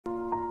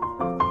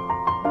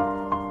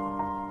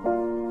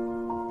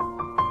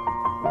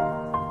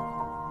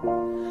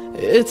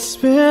It's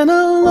been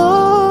a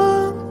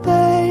long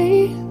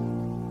day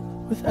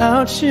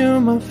without you,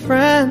 my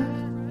friend,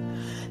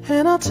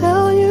 and I'll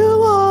tell you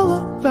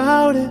all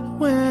about it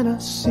when I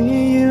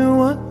see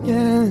you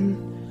again.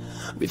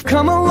 We've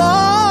come a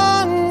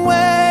long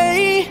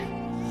way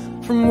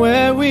from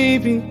where we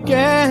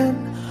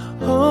began.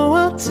 Oh,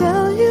 I'll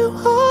tell you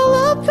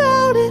all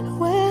about it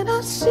when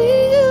I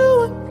see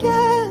you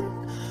again.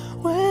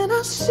 When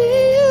I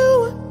see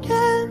you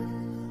again.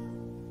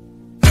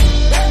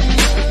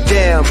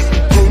 Damn,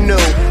 who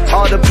knew?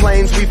 All the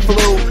planes we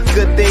flew,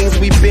 good things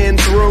we've been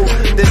through,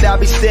 that I'll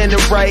be standing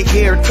right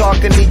here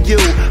talking to you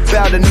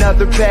about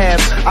another path.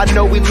 I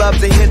know we love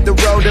to hit the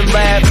road and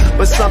laugh,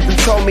 but something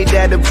told me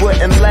that it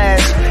wouldn't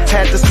last.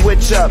 Had to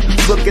switch up,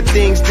 look at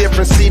things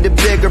different, see the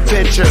bigger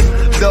picture.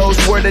 Those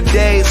were the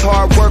days,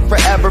 hard work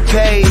forever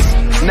pays.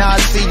 Now I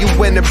see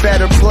you in a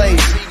better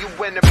place.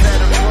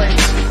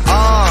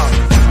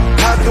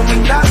 How can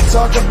we not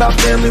talk about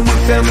family when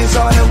family's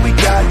all that we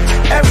got?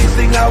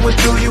 Everything I went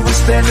through, you were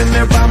standing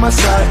there by my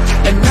side,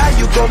 and now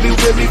you gon' be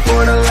with me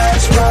for the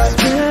last ride.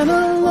 It's been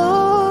a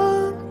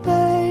long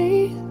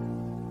day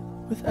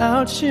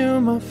without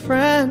you, my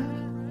friend,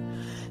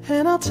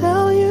 and I'll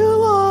tell you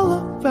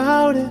all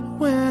about it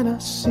when I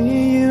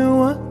see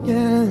you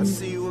again.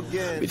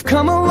 We've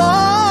come a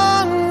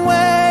long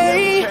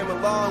way,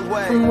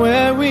 from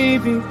where we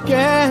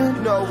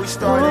began. No, we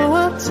started. Oh,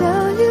 I'll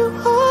tell you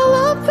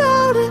all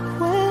about it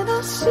when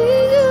I see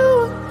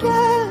you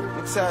again. Let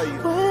me tell you.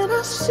 When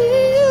I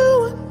see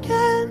you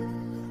again.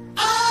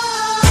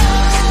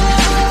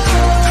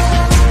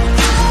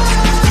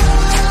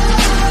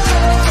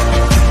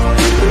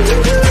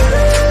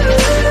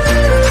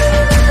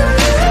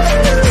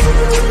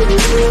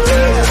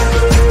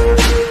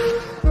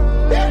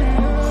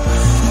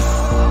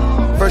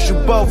 First you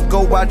both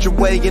go out your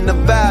way and the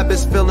vibe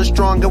is feeling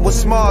strong. And what's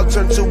small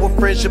turn to a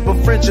friendship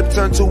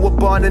turn to a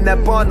bond, and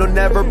that bond will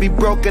never be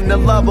broken. The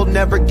love will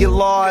never get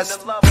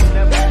lost.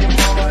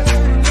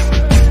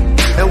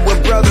 And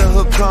when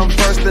brotherhood come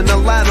first, then the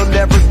line will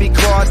never be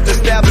crossed.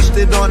 Established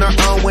it on our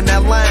own when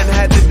that line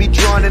had to be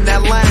drawn, and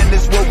that line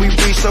is what we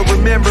reach. So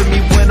remember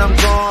me when I'm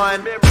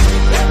gone.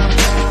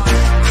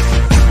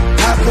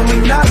 How can we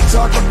not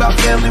talk about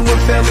family when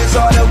family's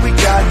all that we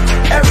got?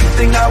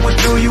 Everything I went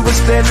through, you were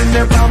standing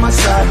there by my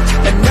side,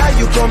 and now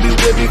you gon' be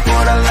with me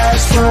for the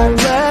last ride.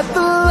 Let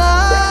the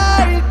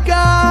light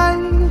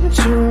guide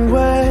your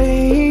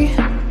way.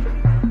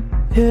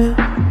 Yeah.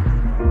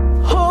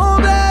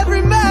 Hold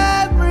every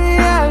memory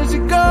as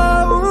you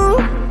go,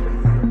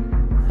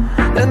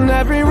 and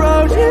every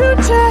road you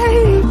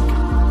take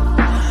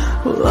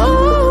will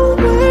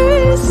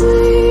always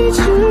lead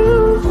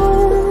you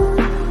home.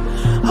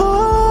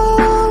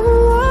 Oh,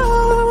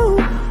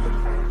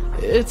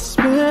 it's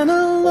been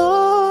a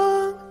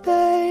long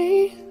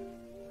day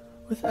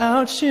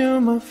without you,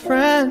 my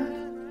friend,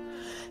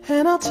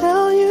 and I'll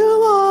tell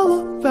you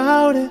all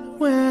about it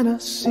when I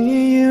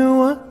see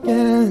you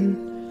again.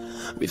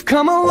 We've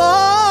come a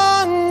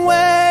long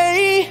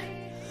way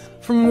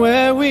from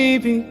where we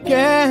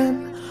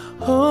began.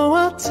 Oh,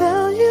 I'll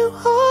tell you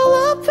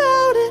all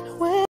about it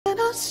when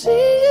I see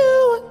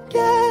you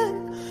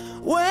again.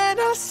 When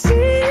I see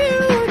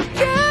you again.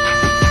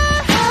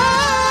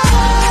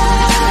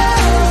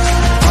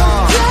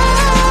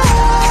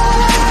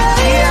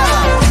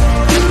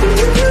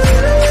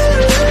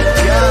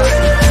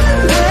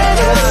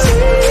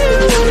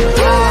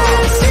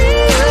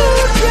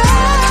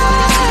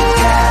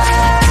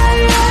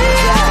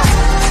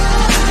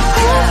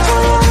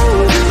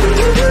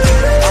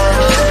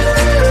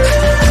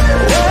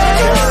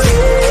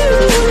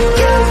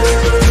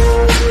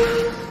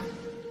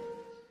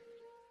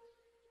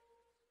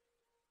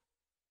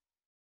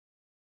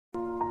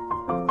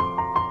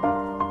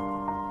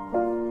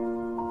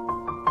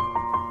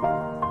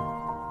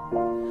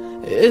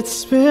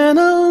 It's been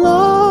a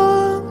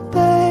long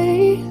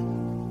day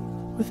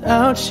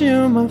without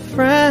you, my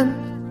friend,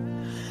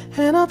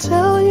 and I'll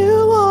tell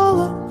you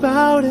all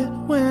about it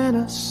when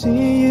I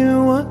see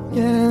you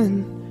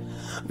again.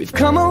 We've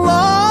come a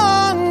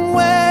long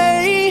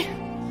way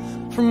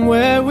from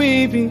where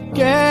we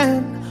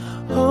began.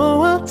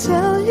 Oh, I'll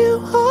tell you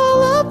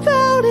all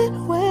about it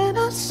when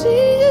I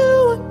see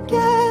you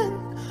again.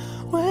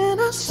 When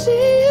I see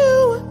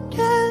you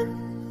again.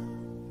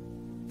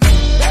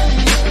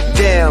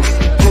 Damn,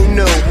 who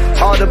knew?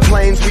 All the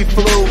planes we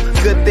flew,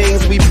 good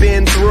things we've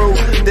been through,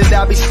 that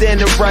I'll be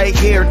standing right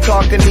here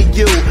talking to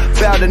you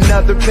about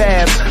another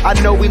path. I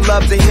know we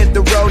love to hit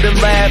the road and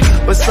laugh,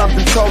 but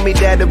something told me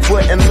that it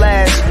wouldn't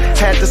last.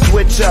 Had to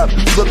switch up,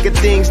 look at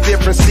things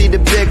different, see the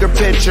bigger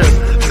picture.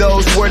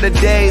 Those were the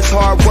days,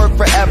 hard work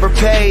forever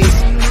pays.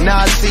 Now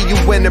I see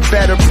you in a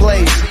better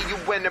place.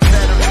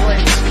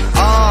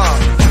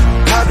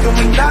 How can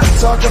we not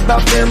talk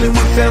about family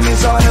when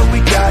family's all that we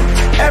got?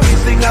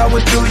 Everything I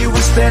went through, you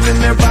were standing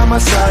there by my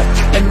side,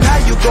 and now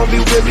you gon' be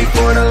with me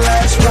for the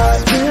last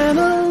ride. It's been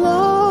a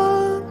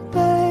long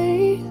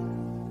day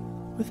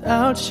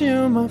without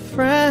you, my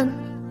friend,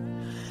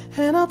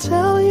 and I'll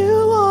tell you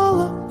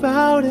all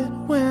about it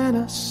when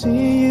I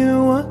see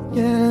you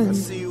again.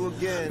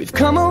 We've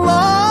come a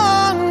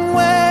long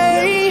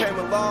way,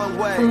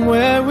 from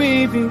where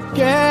we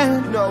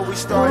began.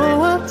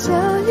 Oh, I'll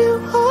tell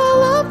you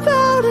all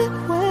about it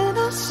when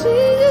I see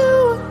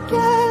you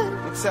again.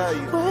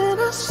 When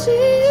I see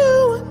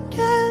you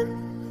again.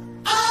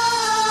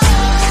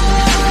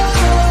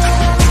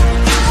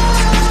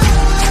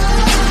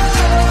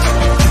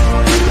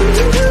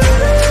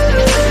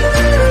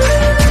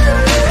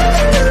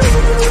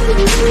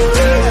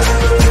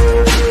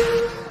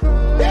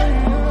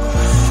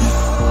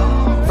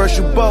 First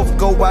you both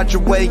go out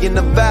your way and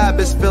the vibe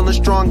is feeling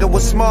strong. And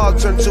what's small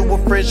turn to a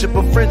friendship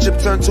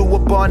turn to a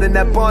bond. And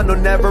that bond will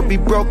never be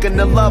broken,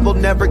 the love will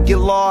never get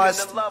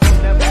lost.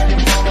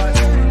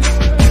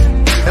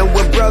 And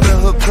when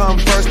brotherhood come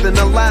first, then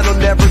the line will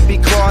never be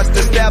crossed.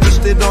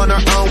 Established it on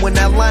our own when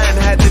that line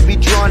had to be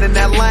drawn. And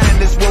that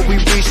line is what we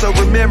reach, so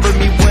remember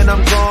me when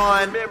I'm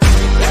gone.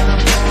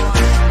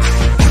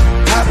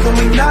 How can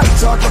we not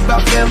talk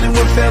about family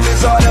when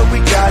family's all that we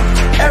got?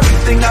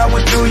 Everything I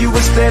went through, you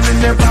were standing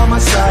there by my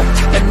side.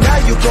 And now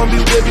you gon' be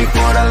with me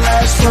for the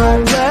last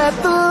ride. Let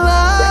the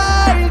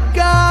light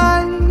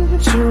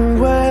guide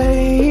your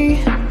way,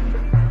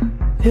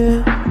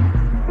 yeah.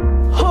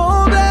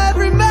 Hold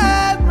every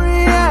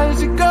memory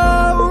as you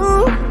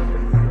go,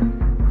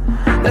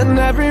 and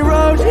every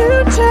road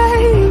you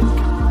take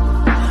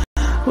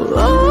will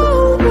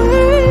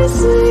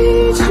always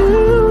lead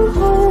you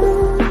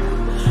home.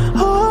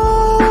 Oh,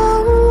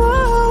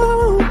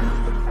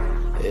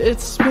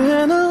 it's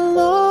been a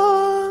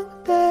long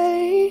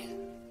day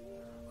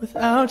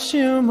without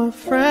you, my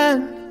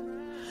friend,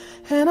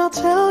 and I'll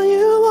tell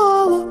you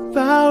all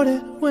about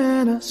it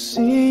when I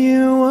see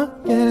you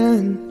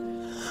again.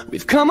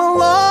 We've come a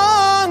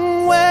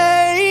long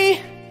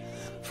way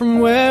from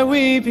where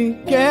we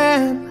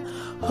began.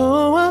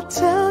 Oh, I'll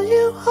tell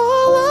you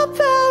all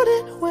about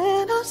it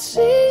when I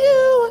see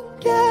you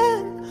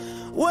again.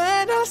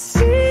 When I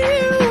see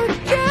you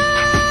again.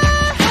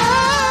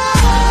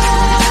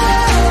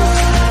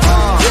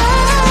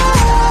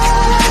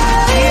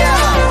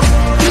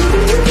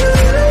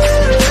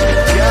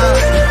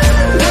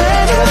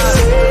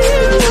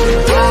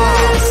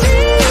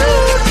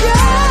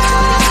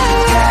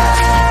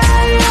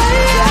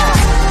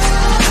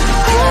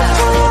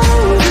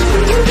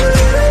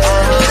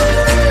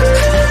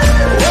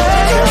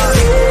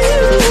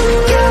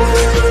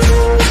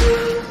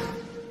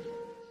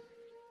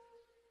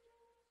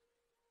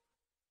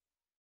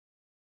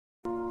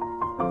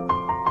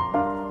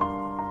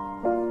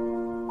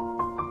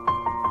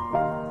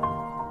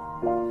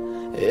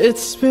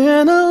 It's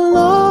been a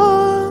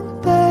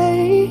long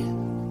day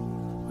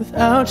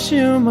without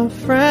you, my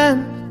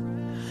friend,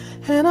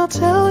 and I'll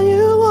tell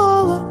you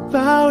all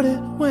about it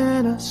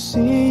when I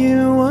see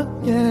you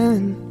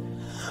again.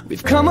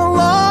 We've come a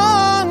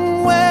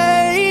long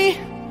way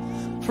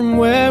from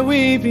where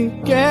we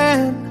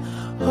began.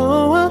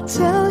 Oh, I'll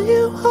tell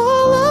you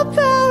all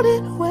about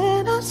it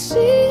when I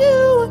see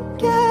you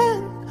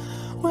again.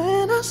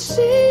 When I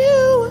see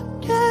you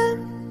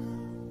again.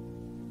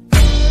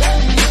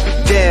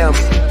 Damn,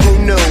 who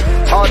knew?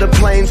 All the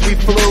planes we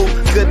flew,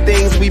 good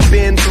things we've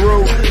been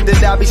through,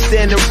 that I'll be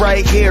standing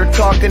right here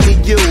talking to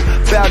you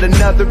about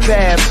another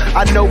path.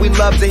 I know we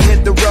love to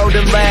hit the road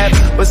and laugh,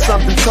 but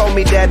something told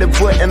me that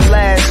it wouldn't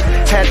last.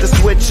 Had to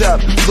switch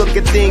up, look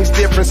at things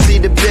different, see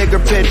the bigger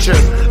picture.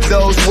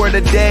 Those were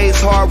the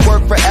days, hard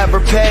work forever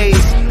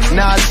pays.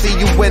 Now I see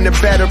you in a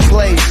better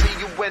place.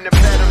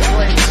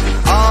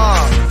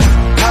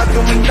 How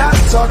can we not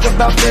talk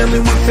about family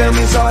when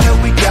family's all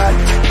that we got?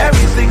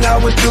 Everything I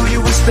went through,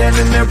 you were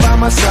standing there by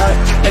my side.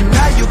 And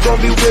now you gon'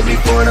 be with me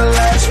for the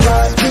last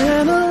ride. It's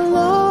been a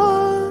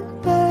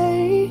long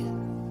day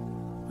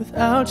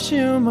without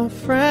you, my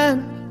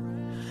friend,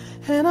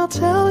 and I'll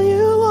tell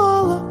you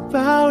all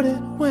about it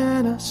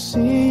when I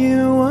see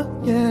you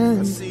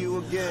again.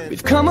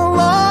 We've come a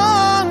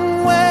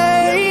long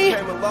way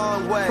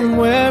from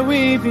where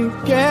we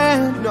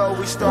began. Oh,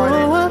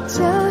 I'll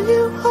tell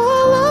you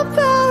all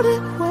about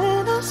it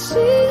when I see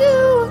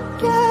you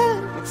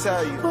again.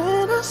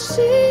 When I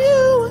see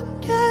you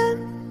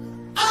again.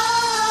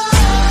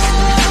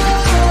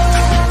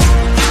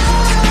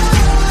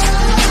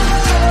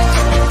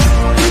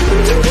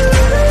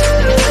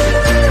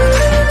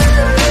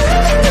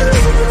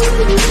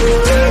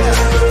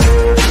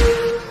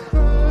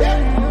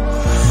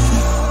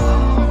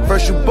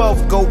 First you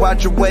both go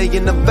out your way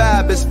and the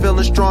vibe is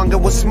feeling strong.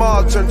 And what's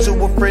small turn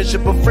to a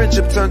friendship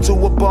turn to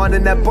a bond.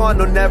 And that bond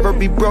will never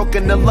be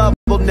broken, the love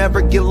will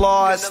never get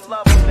lost.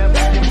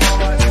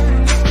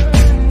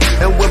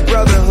 And when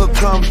brotherhood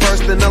come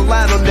first, then the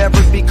line will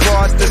never be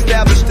crossed.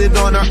 Established it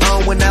on our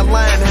own when that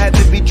line had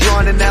to be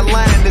drawn. And that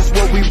line is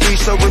what we reach,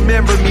 so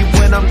remember me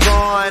when I'm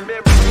gone.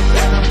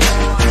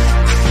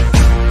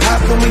 How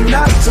can we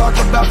not talk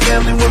about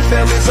family when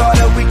family's all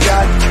that we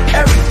got?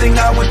 Everything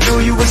I went through,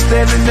 you were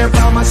standing there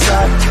by my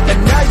side.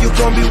 And now you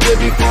gon' be with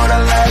me for the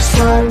last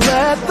ride.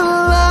 Let the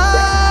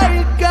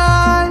light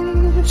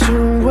guide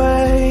your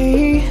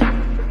way,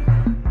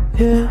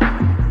 yeah.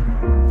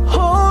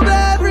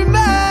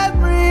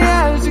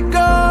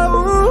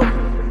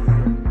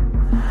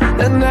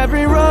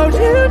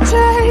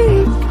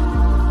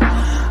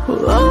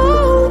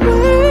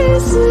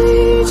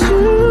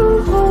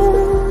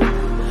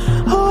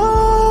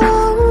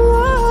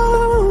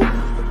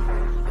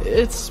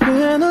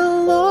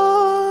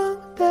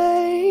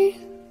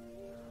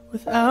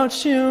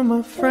 without you,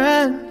 my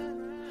friend.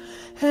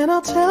 And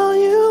I'll tell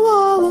you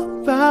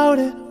all about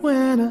it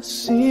when I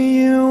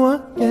see you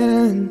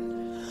again.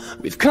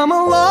 We've come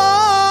a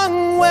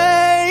long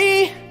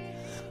way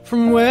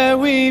from where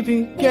we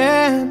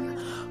began.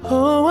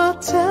 Oh, I'll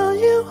tell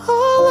you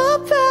all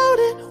about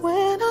it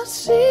when I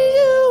see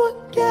you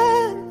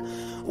again.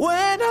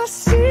 When I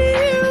see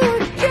you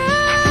again.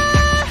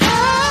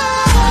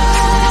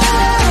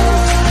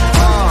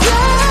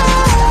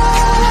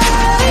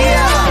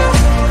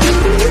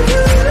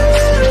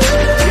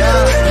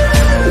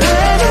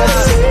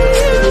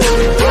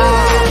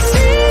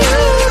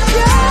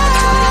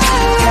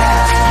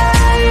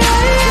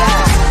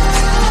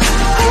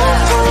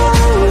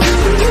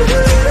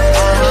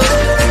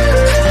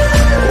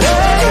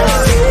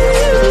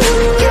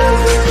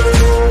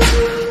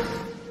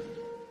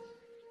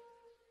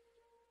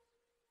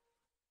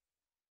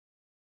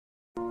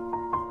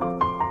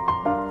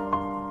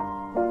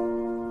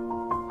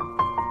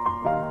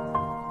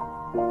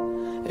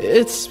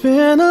 It's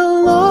been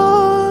a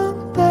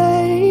long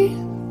day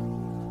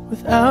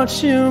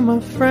without you, my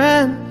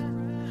friend.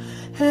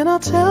 And I'll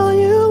tell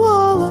you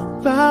all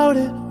about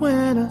it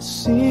when I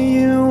see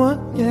you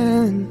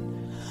again.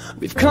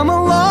 We've come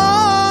a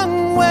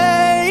long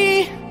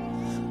way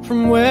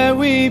from where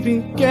we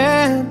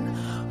began.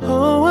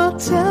 Oh, I'll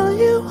tell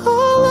you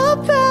all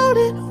about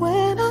it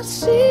when I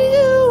see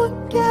you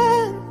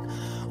again.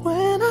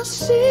 When I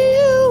see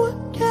you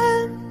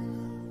again.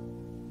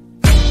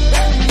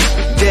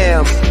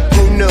 Damn,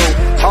 who knew?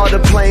 All the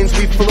planes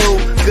we flew,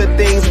 good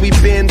things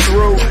we've been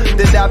through.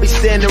 That I'll be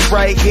standing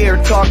right here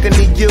talking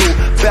to you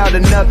about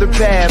another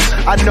path.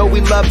 I know we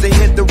love to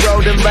hit the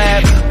road and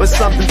laugh, but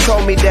something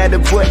told me that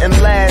it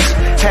wouldn't last.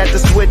 Had to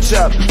switch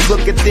up,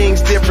 look at things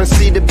different,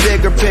 see the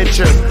bigger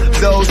picture.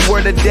 Those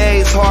were the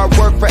days, hard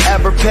work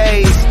forever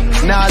pays.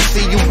 Now I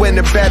see you in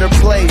a better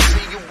place.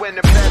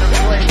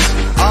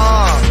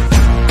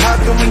 How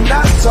can we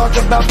not talk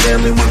about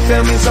family when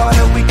family's all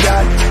that we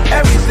got?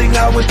 Everything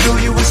I went through,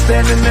 you were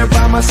standing there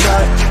by my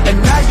side.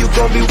 And now you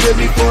gon' be with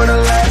me for the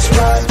last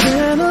ride. It's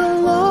been a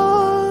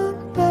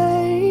long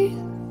day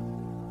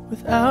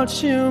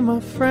without you, my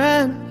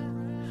friend.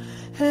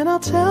 And I'll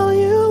tell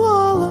you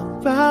all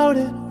about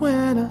it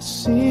when I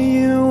see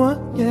you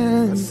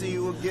again.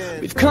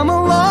 We've come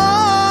a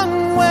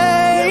long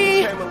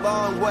way,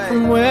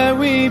 from where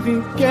we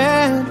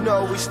began. You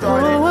know, we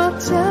started. Oh, I'll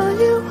tell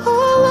you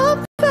all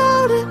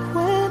about it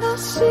when I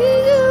see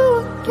you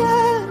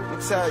again. I'll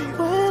tell you.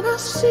 When I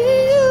see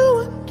you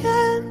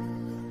again.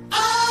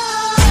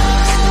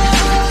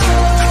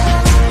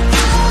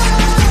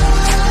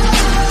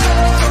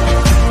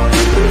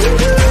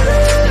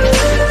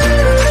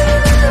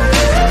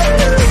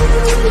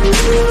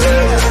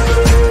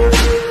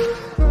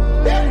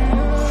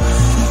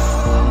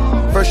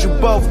 First you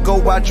both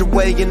go out your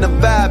way and the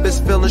vibe is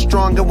feeling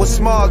strong. And what's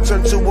small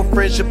turn to a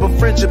friendship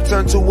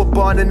turn to a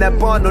bond. And that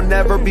bond will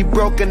never be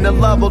broken, the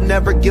love will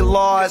never get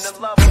lost.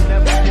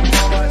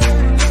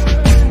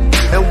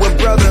 And when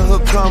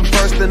brotherhood come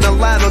first, then the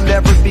line will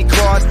never be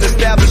crossed.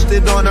 Established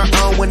it on our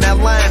own when that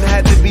line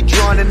had to be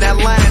drawn. And that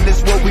line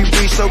is what we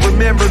reach, so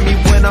remember me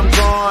when I'm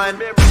gone.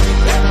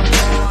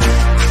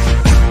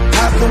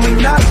 How can we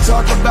not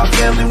talk about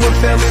family when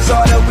family's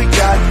all that we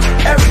got?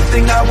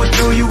 Everything I went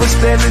through, you were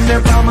standing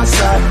there by my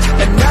side.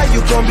 And now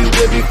you gon' be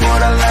with me for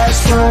the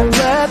last ride.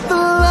 Let the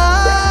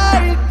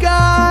light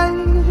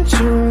guide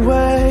your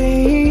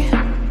way.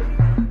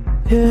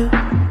 Yeah.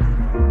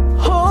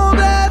 Hold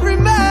every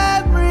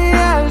memory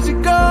as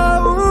you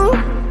go,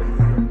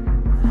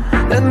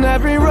 and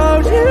every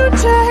road you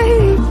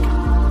take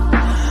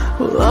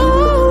will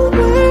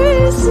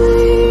always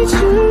lead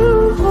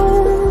you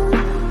home.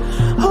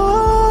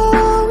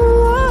 Oh,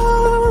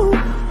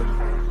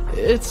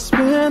 it's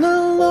been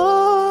a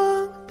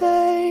long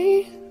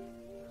day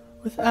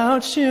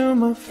without you,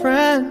 my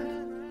friend.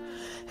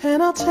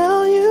 And I'll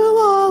tell you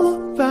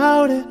all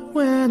about it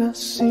when I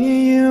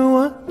see you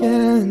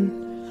again.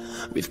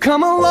 We've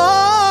come a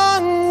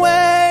long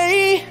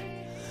way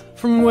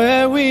from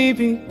where we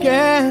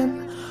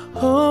began.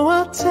 Oh,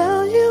 I'll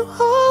tell you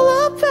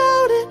all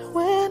about it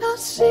when I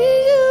see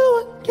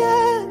you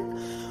again.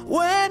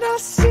 When I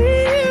see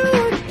you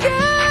again.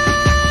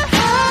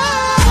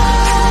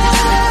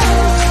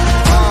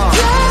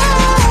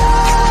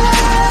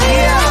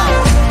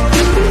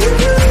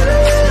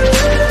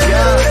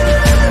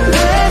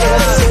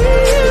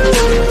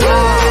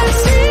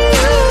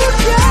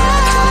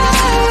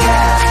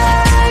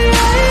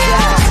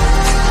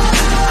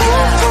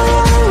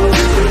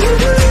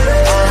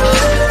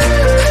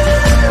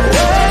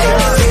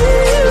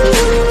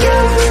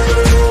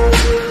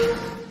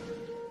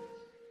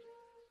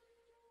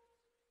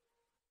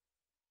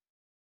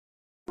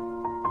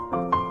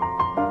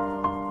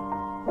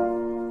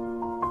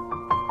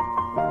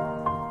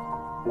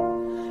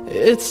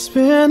 It's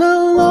been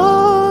a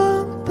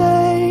long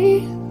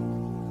day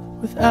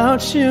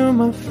without you,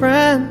 my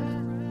friend.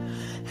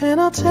 And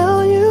I'll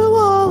tell you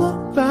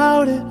all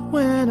about it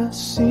when I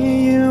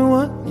see you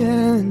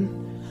again.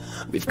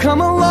 We've come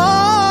a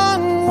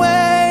long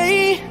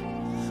way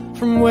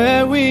from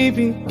where we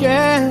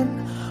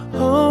began.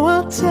 Oh,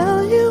 I'll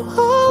tell you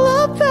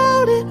all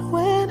about it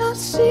when I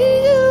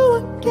see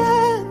you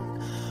again.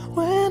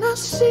 When I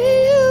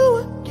see you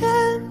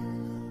again.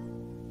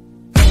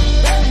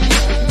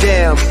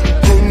 Damn,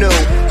 who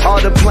knew? All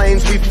the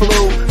planes we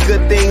flew,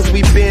 good things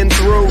we've been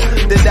through,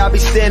 that I'll be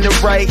standing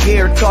right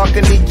here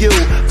talking to you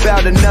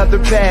about another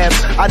path.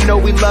 I know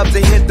we love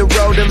to hit the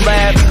road and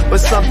laugh, but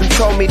something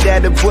told me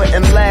that it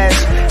wouldn't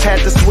last.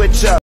 Had to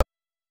switch up.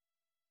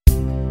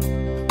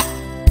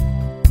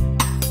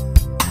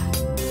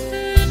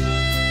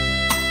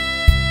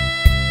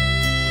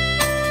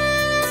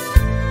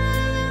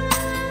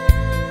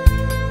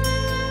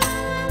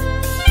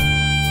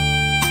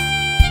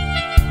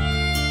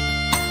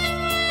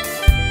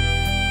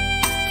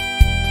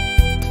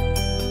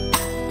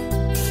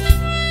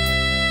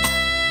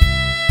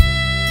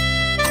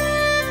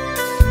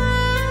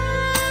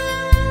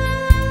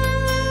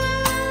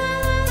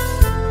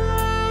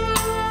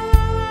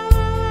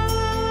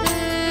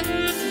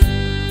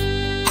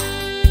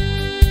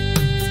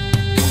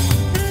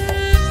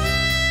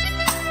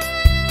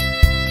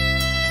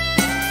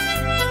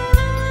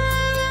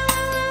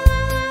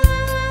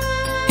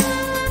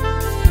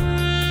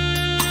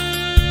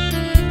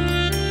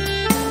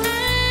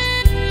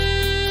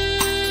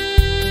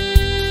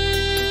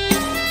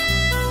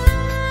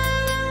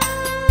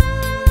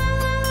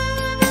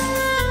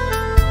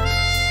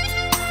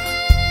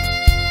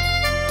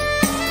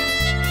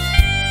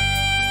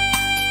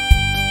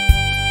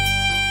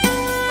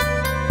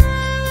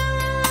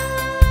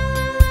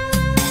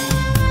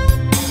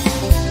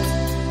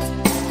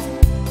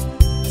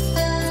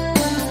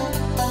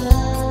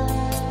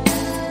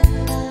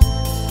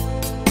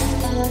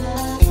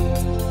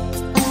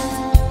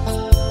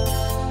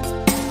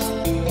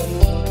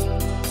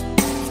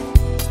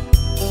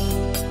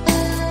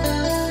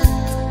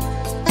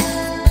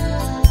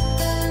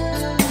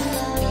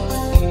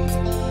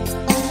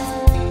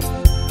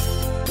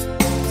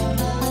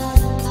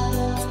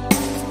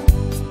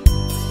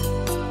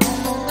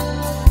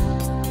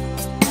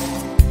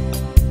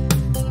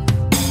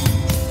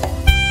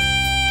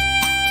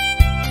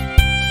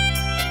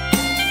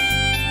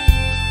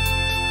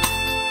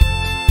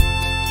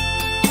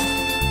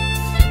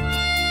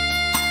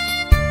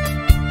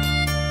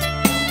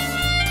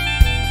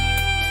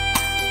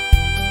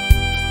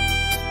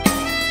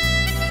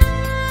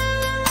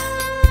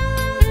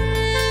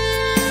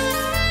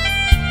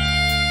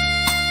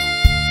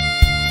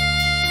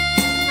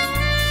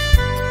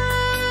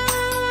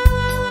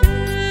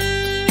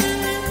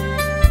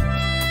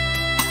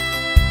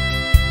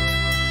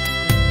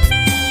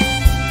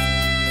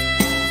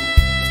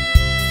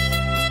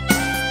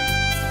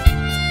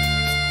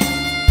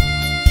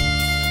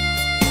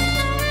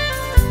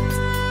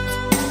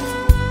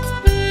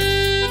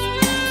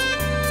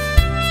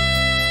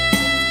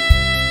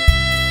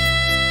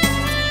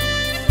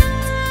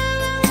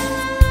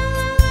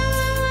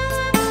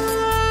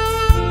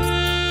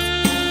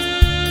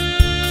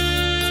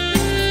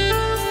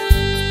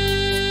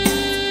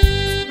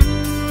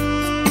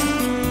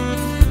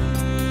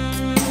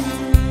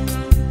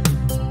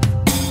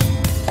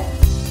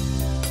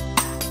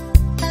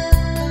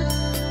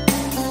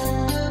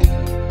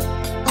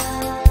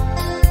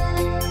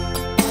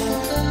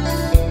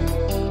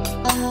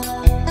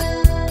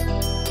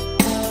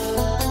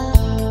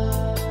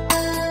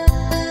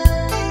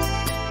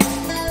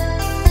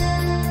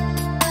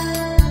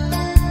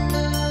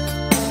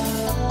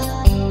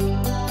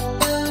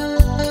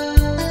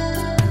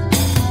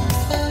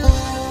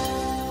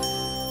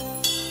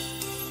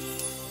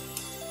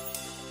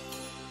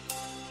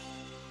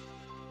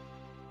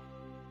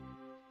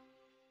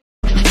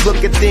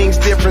 Look at things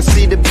different,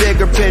 see the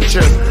bigger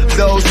picture.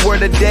 Those were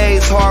the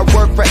days, hard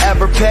work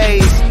forever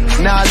pays.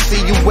 Now I see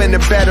you in a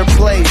better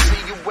place.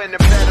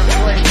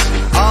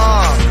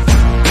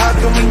 How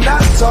can we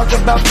not talk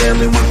about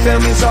family when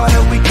family's all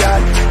that we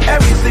got?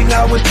 Everything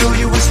I went through,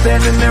 you were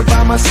standing there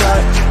by my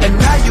side, and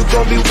now you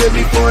gon' be with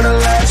me for the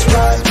last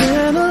ride. It's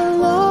been a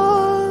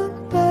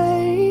long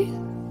day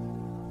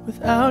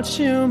without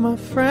you, my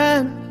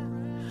friend,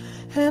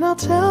 and I'll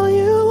tell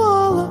you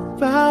all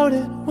about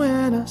it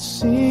when I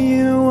see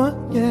you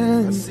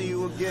again.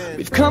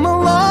 We've come a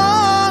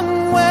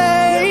long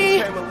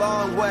way,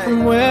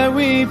 from where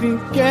we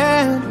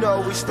began.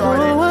 Oh,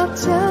 I'll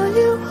tell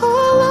you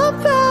all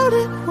about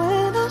it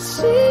when I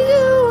see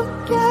you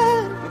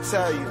again.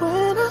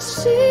 When I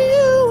see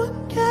you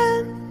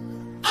again.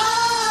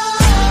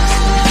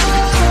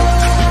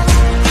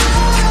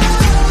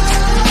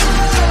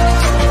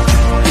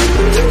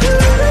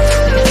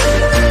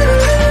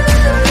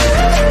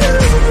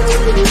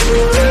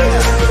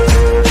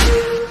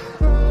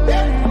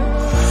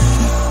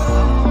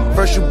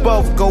 First you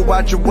both go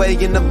out your way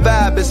and the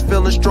vibe is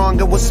feeling strong,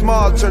 and what's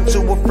small turn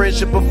to a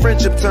friendship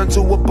turn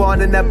to a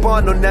bond, and that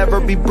bond will never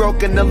be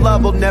broken, the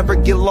love will never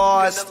get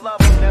lost.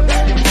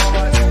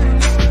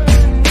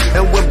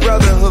 And when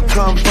brotherhood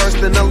come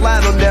first, then the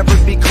line will never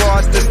be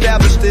crossed.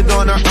 Established it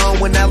on our own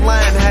when that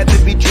line had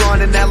to be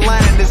drawn, and that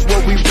line is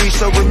what we reach,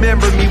 so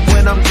remember me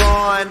when I'm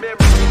gone.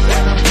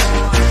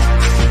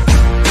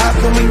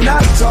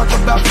 talk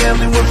about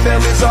family when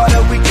family's all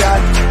that we got.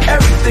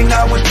 Everything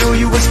I went through,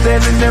 you were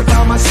standing there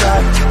by my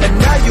side. And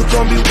now you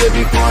gon' be with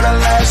me for the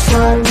last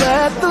ride.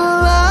 Let the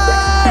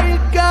light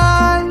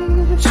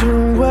guide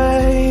your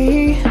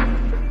way.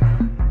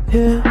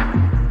 Yeah.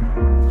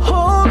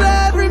 Hold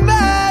every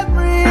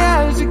memory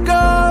as you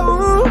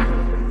go,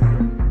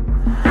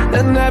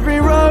 and every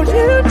road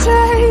you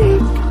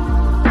take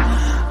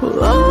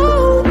will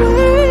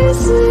always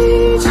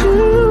lead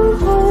you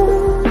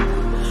home.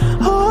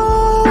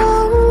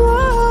 Oh,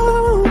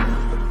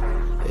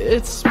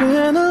 it's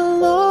been a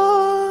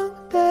long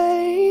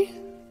day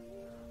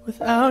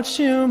without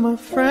you, my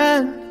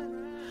friend,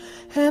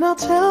 and I'll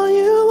tell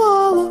you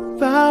all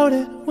about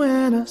it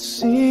when I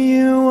see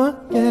you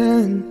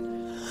again.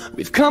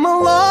 We've come a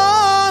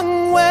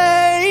long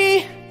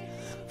way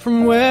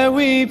from where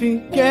we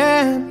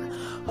began.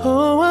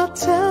 Oh, I'll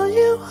tell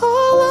you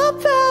all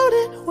about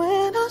it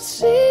when I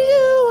see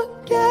you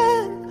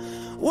again.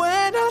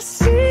 When I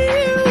see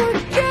you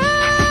again.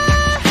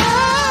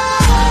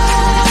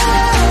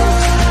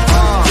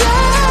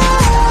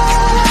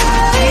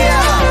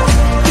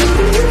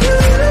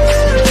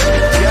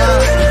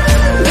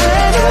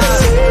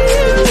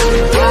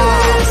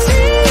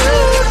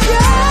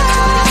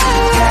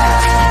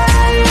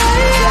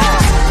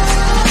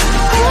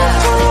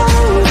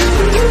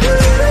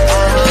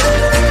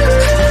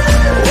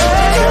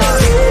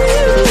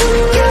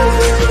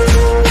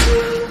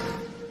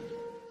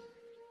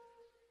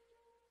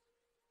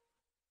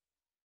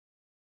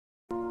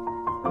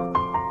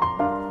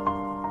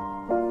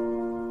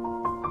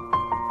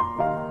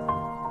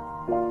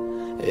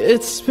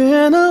 It's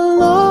been a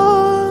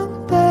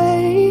long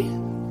day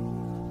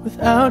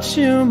without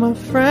you, my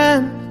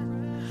friend,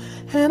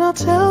 and I'll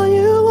tell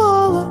you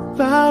all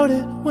about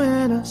it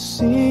when I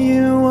see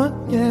you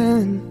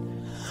again.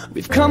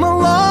 We've come a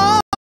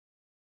long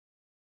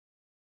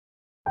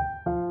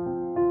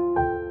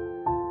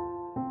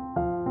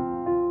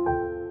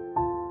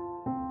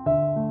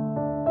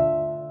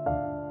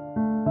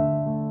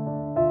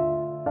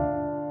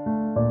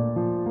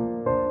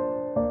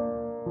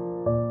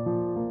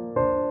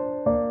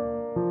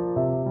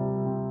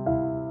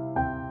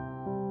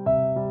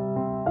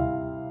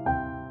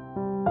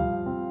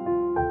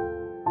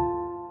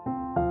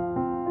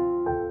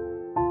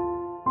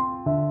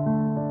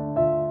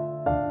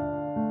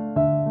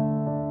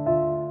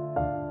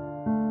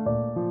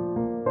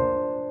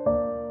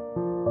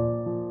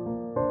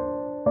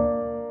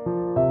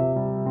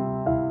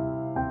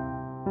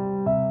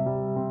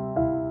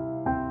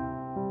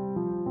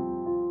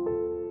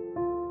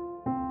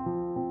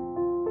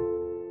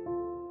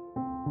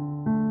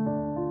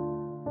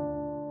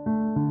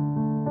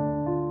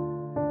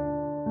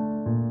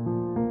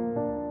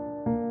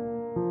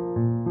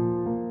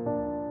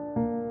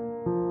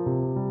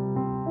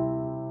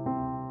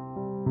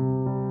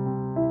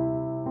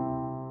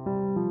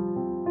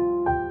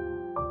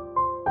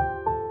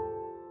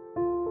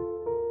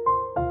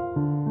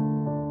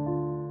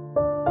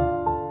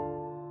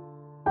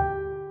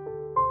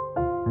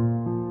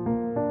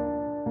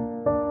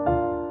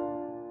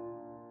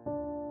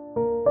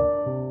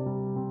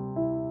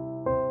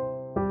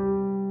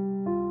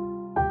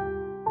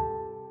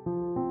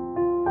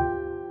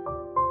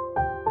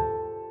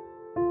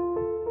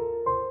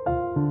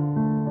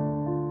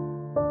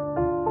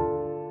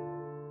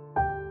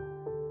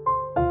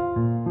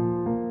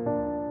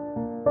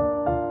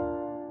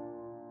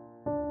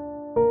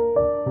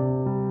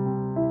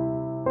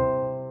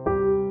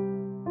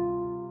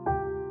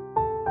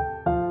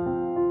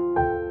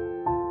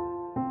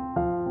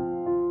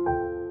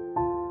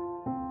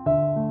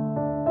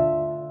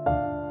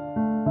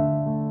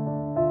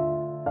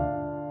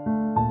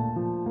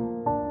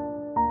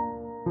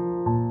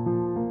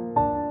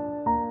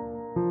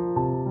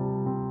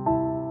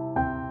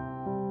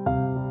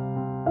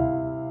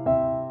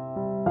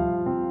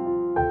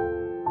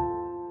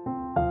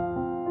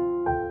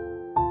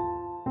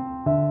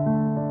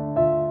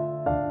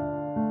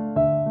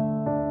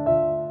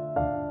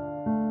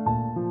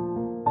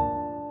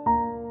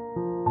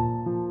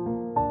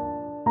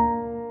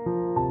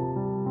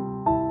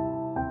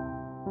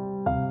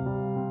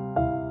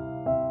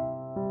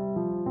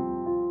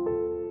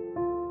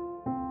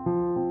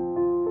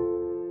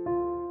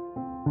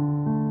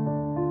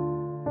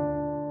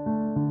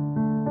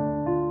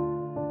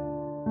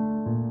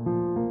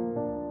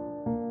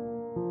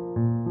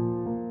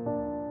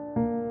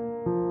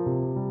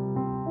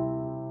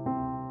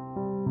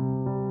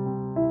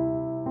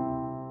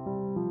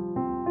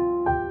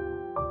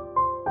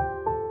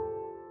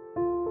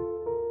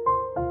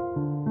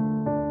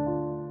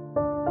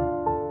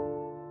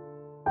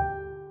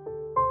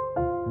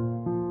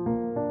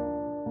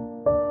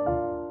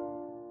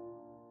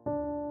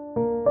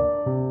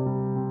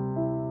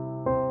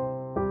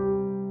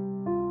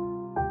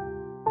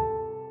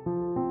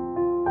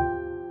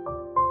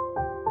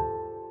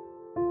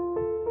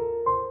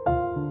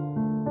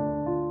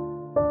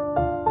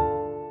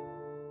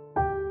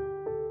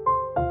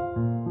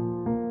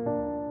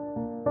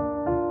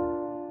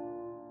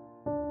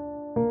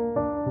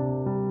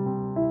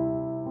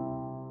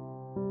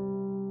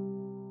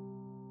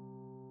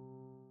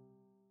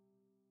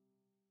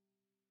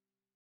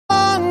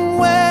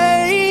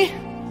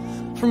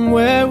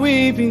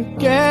we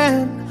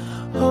began.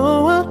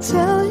 Oh, I'll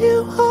tell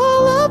you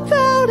all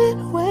about it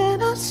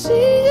when I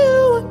see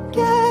you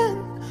again.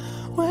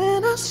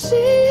 When I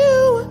see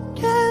you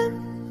again.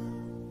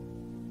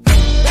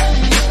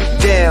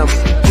 Damn,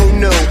 who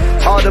knew?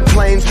 All the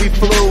planes we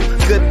flew,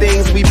 good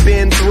things we've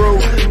been through,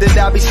 that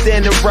I'll be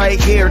standing right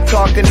here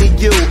talking to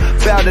you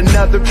about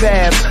another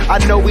path.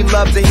 I know we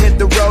love to hit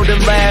the road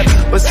and laugh,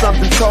 but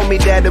something told me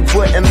that it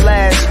wouldn't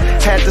last.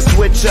 Had to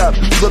switch up,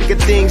 look at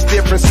things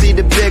different, see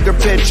the bigger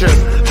picture.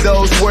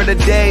 Those were the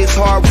days,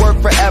 hard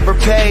work forever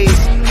pays.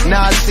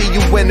 Now I see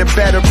you in a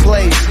better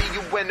place.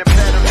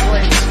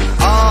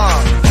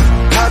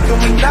 How can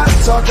we not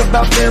talk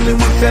about family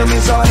when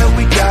family's all that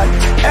we got?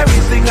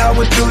 Everything I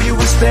went through, you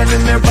were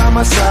standing there by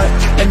my side,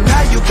 and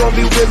now you gon'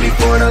 be with me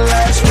for the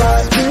last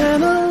ride. It's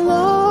been a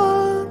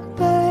long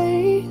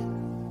day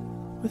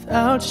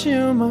without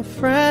you, my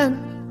friend,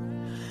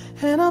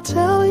 and I'll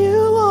tell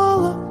you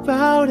all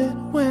about it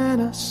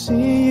when I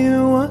see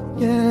you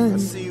again.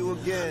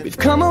 We've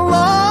come a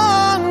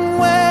long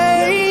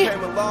way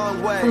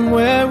from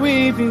where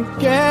we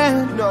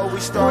began. Oh,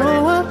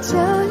 I'll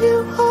tell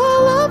you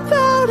all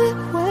about it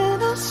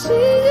when I see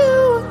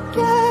you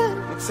again.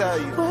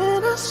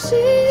 When I see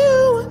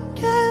you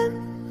again.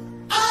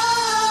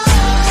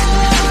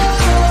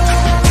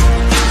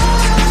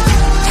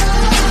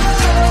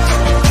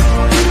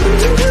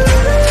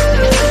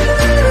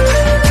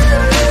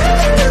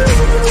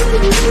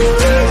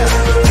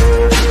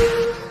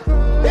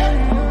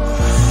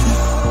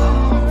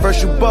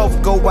 First you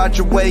both go out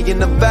your way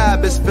and the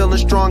vibe is feeling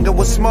strong, and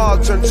what's small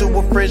turn to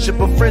a friendship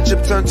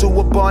turn to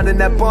a bond, and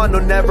that bond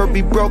will never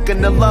be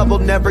broken, the love will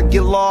never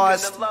get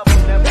lost.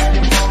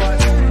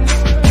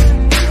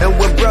 And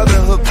when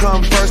brotherhood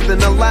come first, then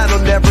the line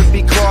will never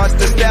be crossed.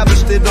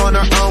 Established it on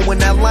our own when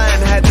that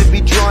line had to be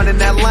drawn, and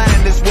that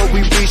line is what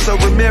we reach, so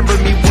remember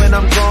me when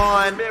I'm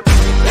gone.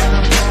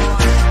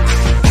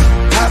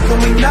 How can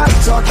we not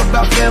talk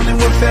about family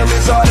when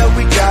family's all that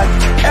we got?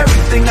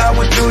 Everything I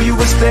went through, you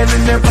were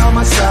standing there by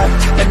my side,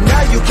 and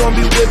now you gon'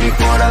 be with me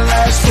for the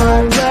last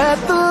ride. Let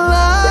the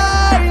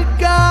light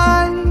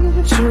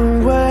guide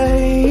your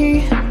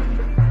way.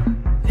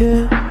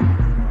 Yeah.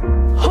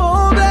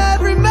 Hold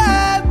every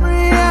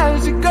memory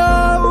as you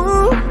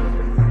go,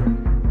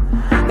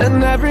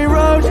 and every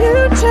road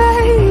you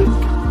take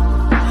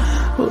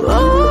will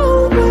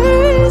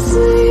always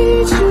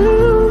lead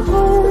you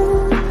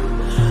home.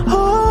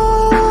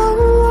 Oh,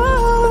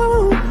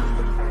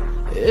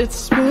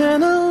 it's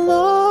been a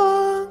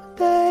long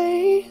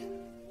day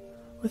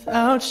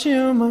without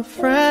you, my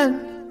friend,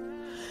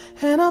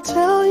 and I'll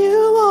tell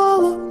you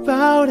all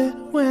about it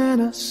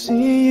when I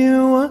see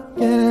you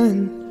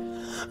again.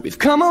 We've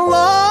come a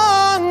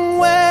long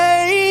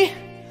way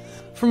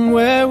from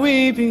where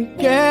we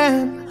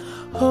began.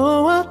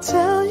 Oh, I'll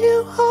tell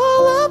you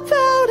all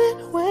about it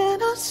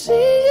when I see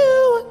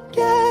you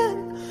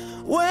again.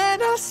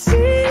 When I see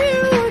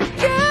you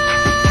again.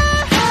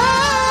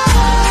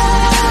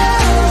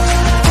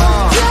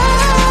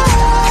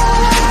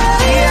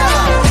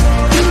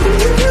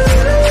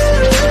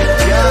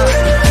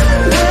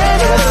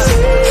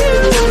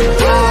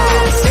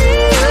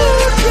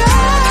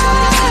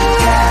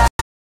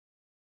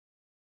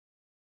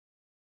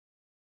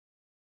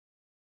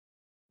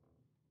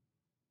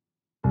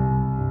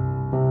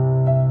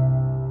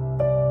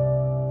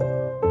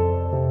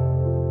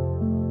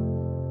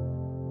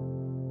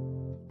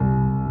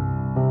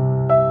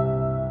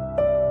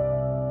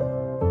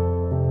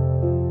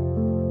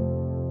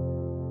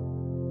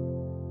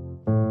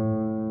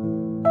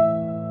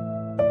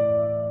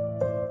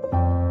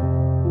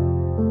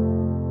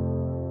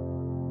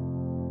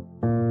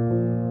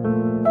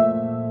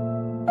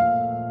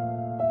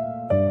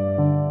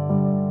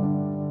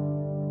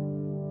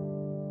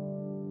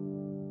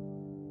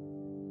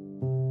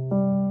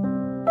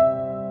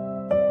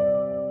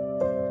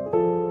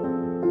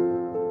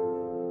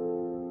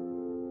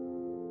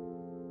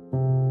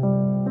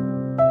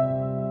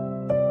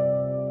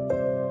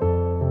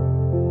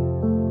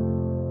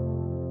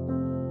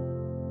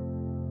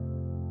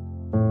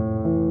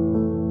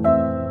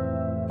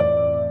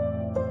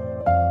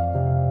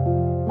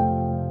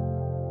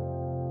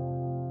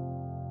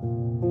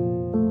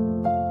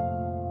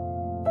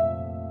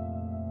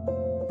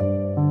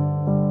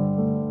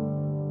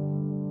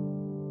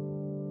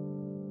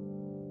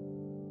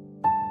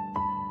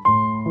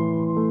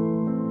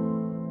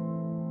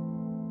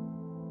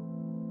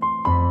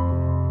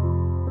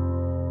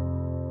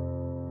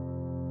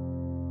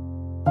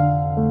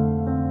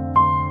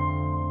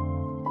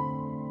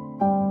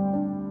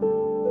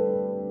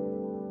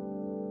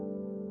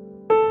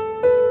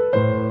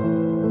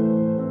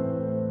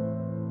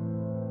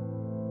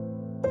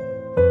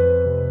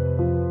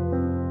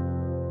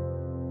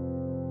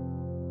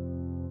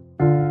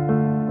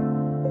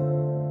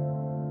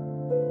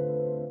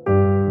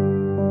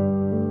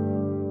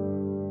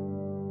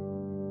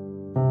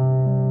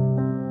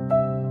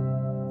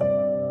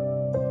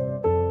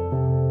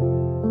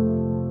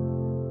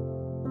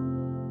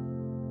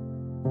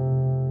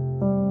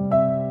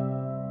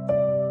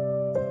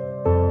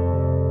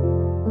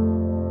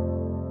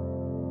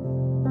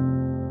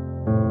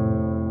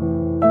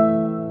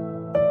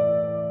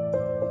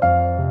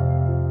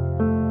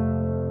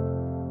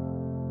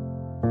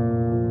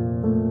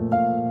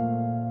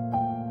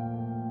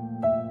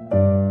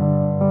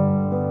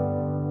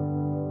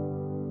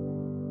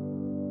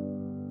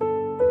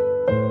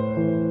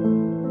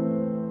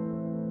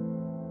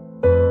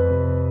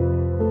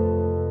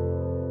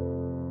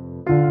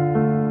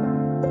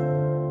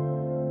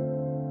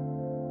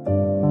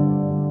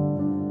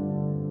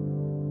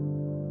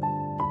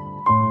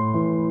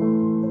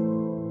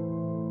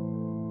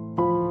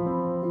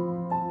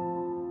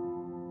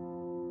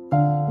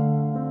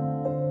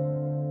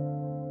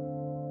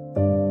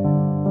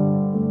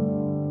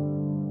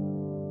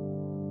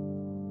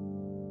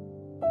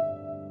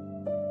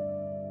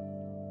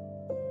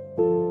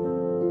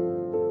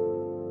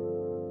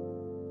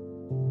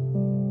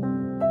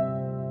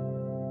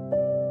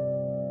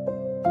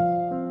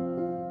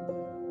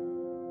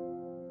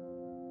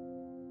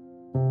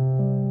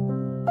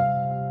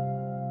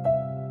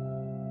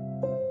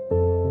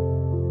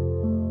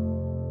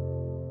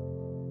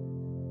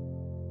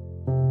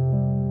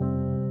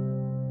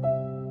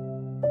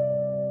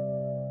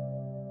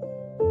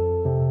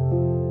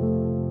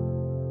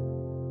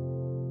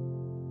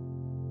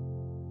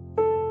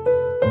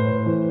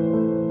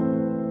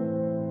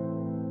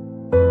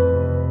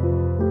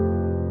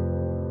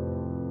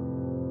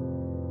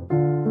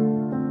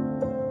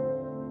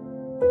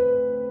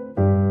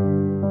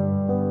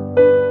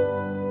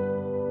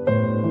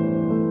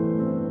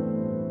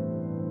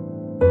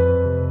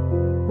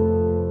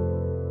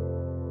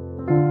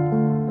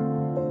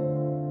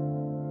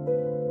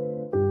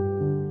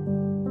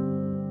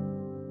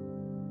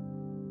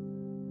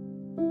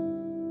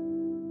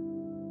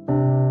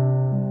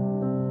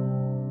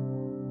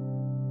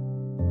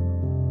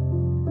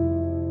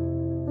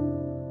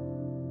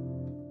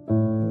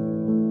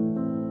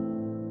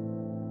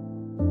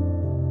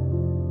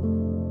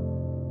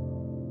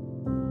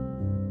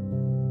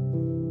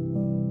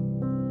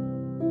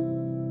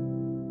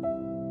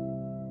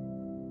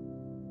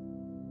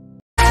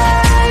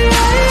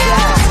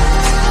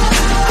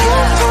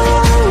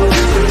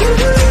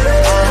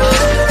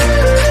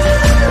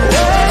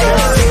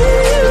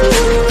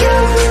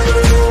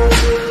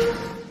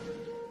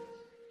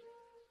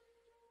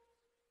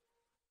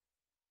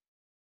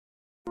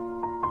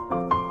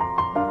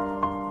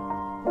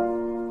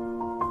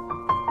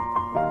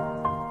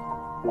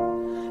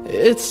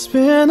 It's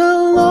been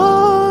a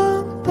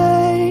long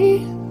day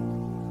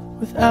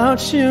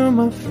without you,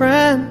 my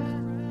friend,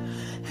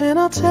 and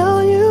I'll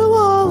tell you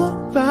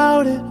all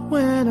about it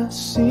when I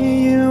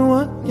see you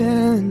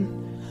again.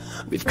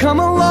 We've come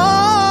a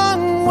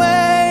long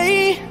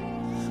way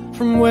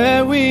from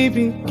where we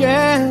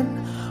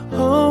began.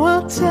 Oh,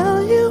 I'll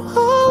tell you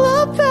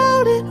all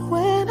about it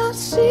when I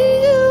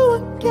see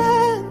you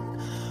again.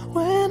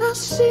 When I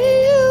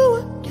see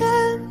you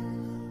again.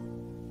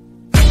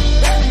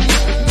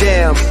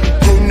 Damn,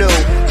 who knew?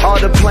 All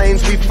the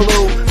planes we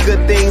flew,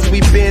 good things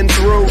we've been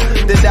through,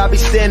 that I'll be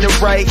standing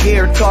right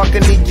here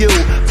talking to you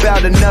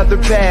about another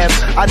path.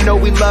 I know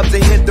we love to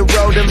hit the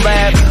road and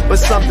laugh, but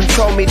something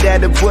told me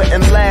that it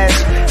wouldn't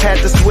last. Had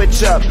to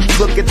switch up,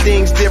 look at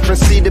things different,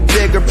 see the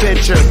bigger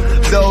picture.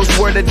 Those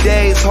were the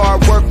days,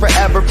 hard work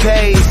forever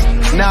pays.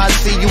 Now I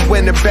see you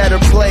in a better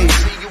place.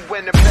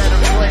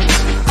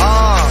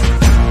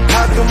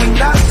 How can we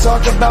not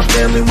talk about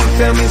family when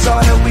family's all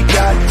that we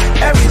got?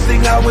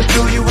 Everything I went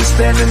through, you were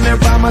standing there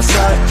by my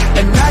side,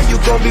 and now you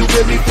gon' be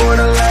with me for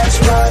the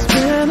last ride. It's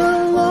been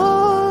a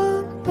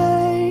long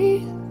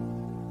day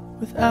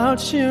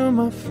without you,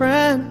 my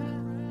friend,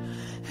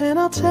 and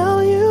I'll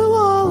tell you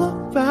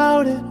all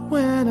about it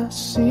when I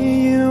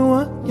see you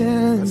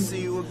again.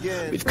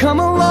 We've come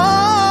a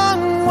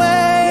long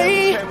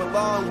way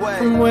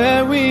from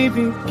where we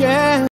began.